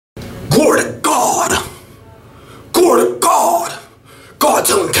Glory to God. Glory to God. God's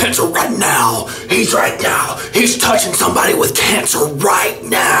healing cancer right now. He's touching somebody with cancer right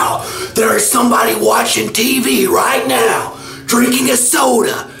now. There is somebody watching TV right now, drinking a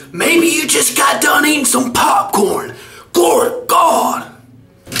soda. Maybe you just got done eating some popcorn. Glory to God.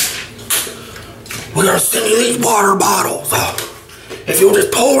 We're gonna send you these water bottles. If you'll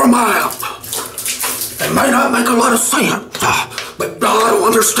just pour them out. They may not make a lot of sense, but God will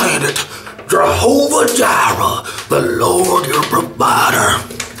understand it. Jehovah Jireh, the Lord your provider.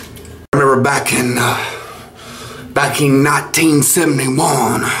 I remember back in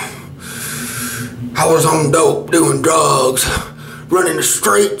 1971, I was on dope, doing drugs, running the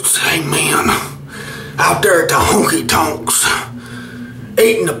streets, amen, out there at the honky tonks,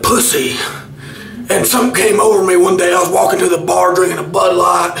 eating the pussy, and something came over me one day. I was walking to the bar drinking a Bud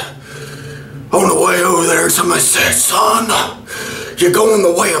Light. On the way over there, somebody said, son, you're going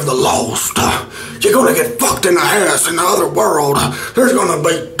the way of the lost. You're going to get fucked in the ass in the other world. There's going to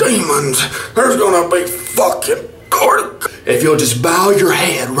be demons. There's going to be fucking... If you'll just bow your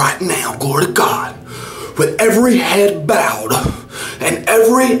head right now, glory to God, with every head bowed and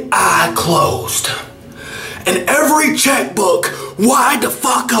every eye closed and every checkbook wide the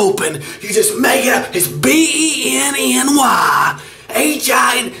fuck open, you just make it up. It's BENNYHIN.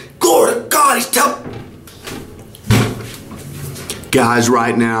 Glory to God, he's telling... Guys,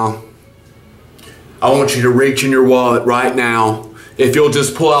 right now, I want you to reach in your wallet right now. If you'll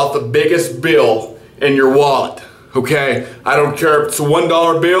just pull out the biggest bill in your wallet, okay? I don't care if it's a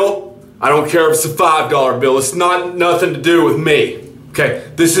 $1 bill. I don't care if it's a $5 bill. It's nothing to do with me, okay?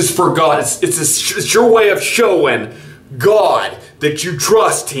 This is for God. It's your way of showing God that you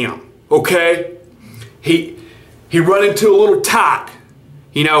trust Him, okay? He run into a little tight.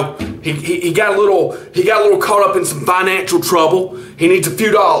 You know, he got a little caught up in some financial trouble. He needs a few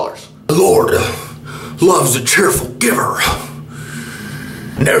dollars. The Lord loves a cheerful giver.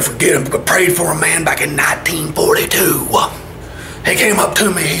 Never forget him. I prayed for a man back in 1942. He came up to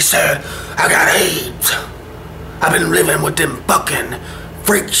me. He said, I got AIDS. I've been living with them fucking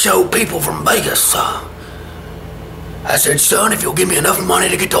freak show people from Vegas. I said, son, if you'll give me enough money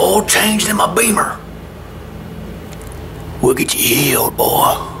to get the oil changed in my Beamer, we'll get you healed,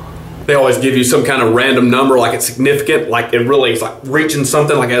 boy. They always give you some kind of random number, like it's significant, like it really is like reaching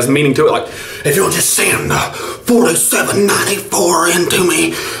something, like it has meaning to it. Like, if you'll just send $47.94 into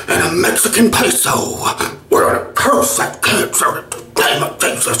me in a Mexican peso, we're gonna curse that cancer in the name of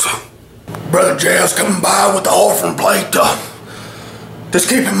Jesus. Brother Jay's coming by with the offering plate. Just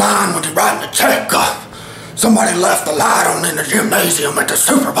keep in mind when you're writing a check, somebody left the light on in the gymnasium at the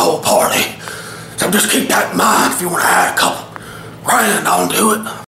Super Bowl party. So just keep that in mind if you want to add a couple grand onto it.